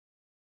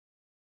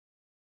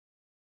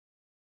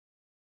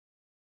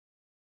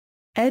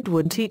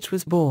Edward Teach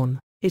was born,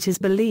 it is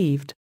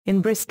believed,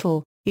 in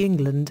Bristol,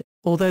 England,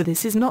 although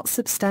this is not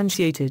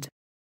substantiated.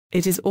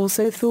 It is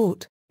also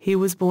thought he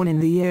was born in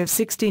the year of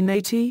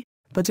 1680,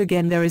 but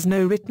again there is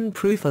no written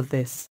proof of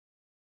this.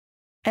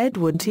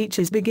 Edward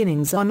Teach's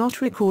beginnings are not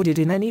recorded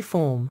in any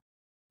form.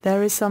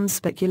 There is some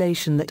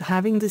speculation that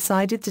having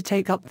decided to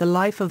take up the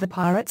life of a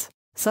pirate,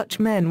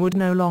 such men would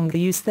no longer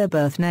use their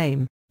birth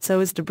name, so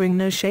as to bring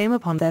no shame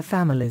upon their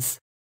families.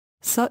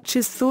 Such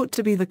is thought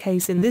to be the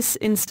case in this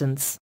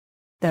instance.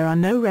 There are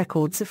no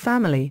records of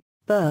family,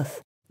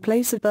 birth,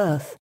 place of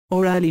birth,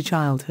 or early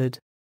childhood.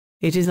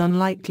 It is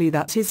unlikely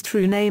that his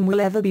true name will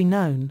ever be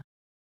known.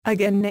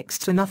 Again,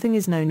 next to nothing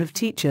is known of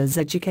Teach's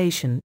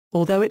education.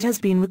 Although it has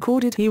been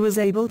recorded he was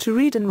able to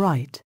read and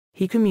write,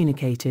 he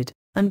communicated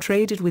and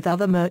traded with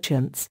other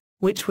merchants,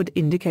 which would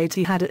indicate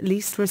he had at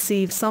least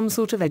received some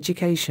sort of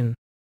education.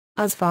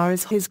 As far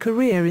as his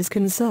career is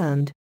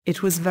concerned,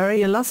 it was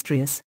very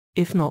illustrious,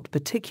 if not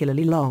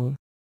particularly long.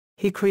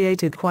 He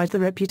created quite the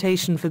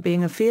reputation for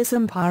being a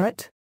fearsome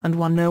pirate, and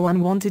one no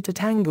one wanted to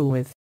tangle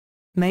with.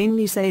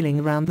 Mainly sailing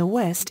around the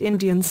West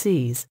Indian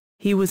seas,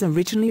 he was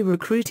originally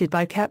recruited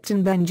by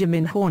Captain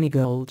Benjamin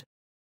Hornigold.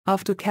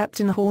 After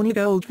Captain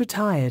Hornigold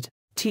retired,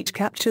 Teach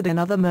captured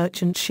another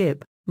merchant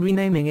ship,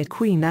 renaming it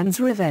Queen Anne's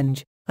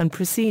Revenge, and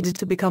proceeded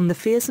to become the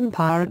fearsome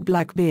pirate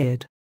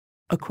Blackbeard,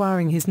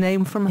 acquiring his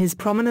name from his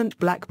prominent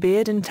black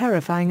beard and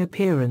terrifying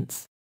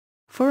appearance.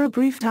 For a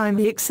brief time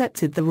he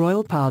accepted the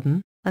royal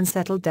pardon, and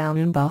settled down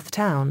in Bath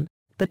Town,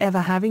 but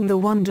ever having the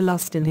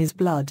wanderlust in his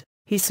blood,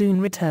 he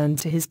soon returned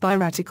to his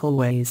piratical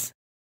ways.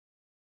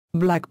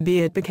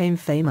 Blackbeard became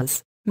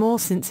famous, more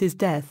since his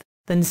death,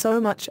 than so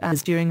much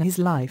as during his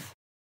life.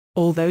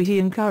 Although he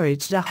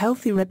encouraged a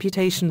healthy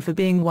reputation for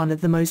being one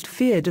of the most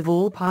feared of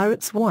all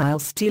pirates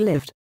whilst he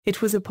lived,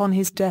 it was upon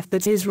his death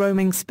that his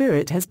roaming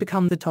spirit has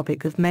become the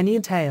topic of many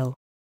a tale.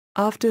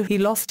 After he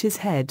lost his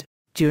head,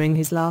 during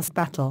his last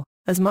battle,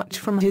 as much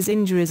from his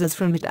injuries as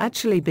from it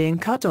actually being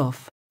cut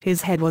off,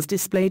 his head was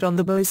displayed on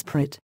the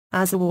bowsprit,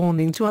 as a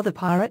warning to other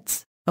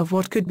pirates, of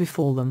what could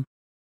befall them.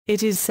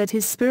 It is said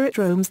his spirit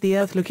roams the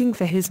earth looking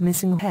for his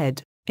missing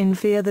head, in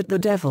fear that the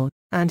devil,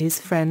 and his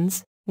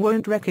friends,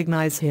 won't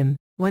recognize him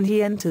when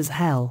he enters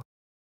hell.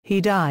 He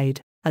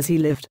died, as he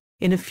lived,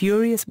 in a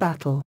furious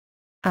battle.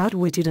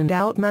 Outwitted and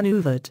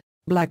outmaneuvered,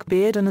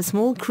 Blackbeard and a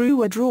small crew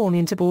were drawn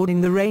into boarding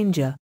the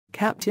Ranger,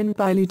 captained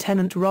by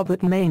Lieutenant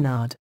Robert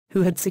Maynard,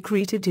 who had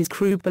secreted his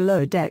crew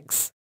below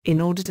decks, in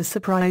order to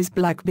surprise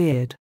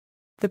Blackbeard.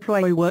 The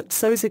ploy worked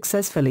so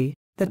successfully,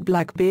 that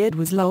Blackbeard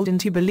was lulled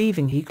into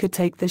believing he could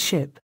take the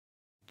ship.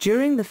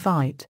 During the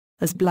fight,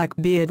 as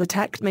Blackbeard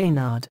attacked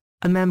Maynard,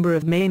 a member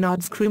of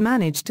Maynard's crew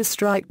managed to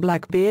strike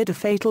Blackbeard a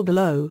fatal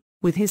blow,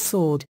 with his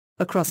sword,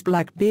 across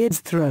Blackbeard's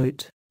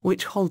throat,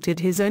 which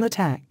halted his own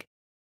attack.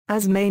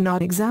 As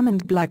Maynard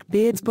examined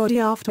Blackbeard's body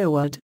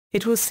afterward,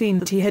 it was seen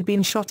that he had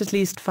been shot at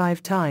least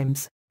 5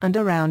 times, and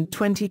around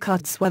 20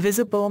 cuts were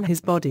visible on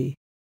his body.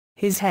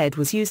 His head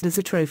was used as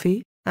a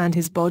trophy, and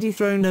his body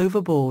thrown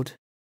overboard.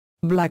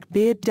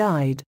 Blackbeard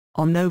died,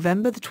 on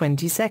November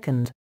 22,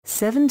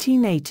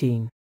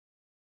 1718.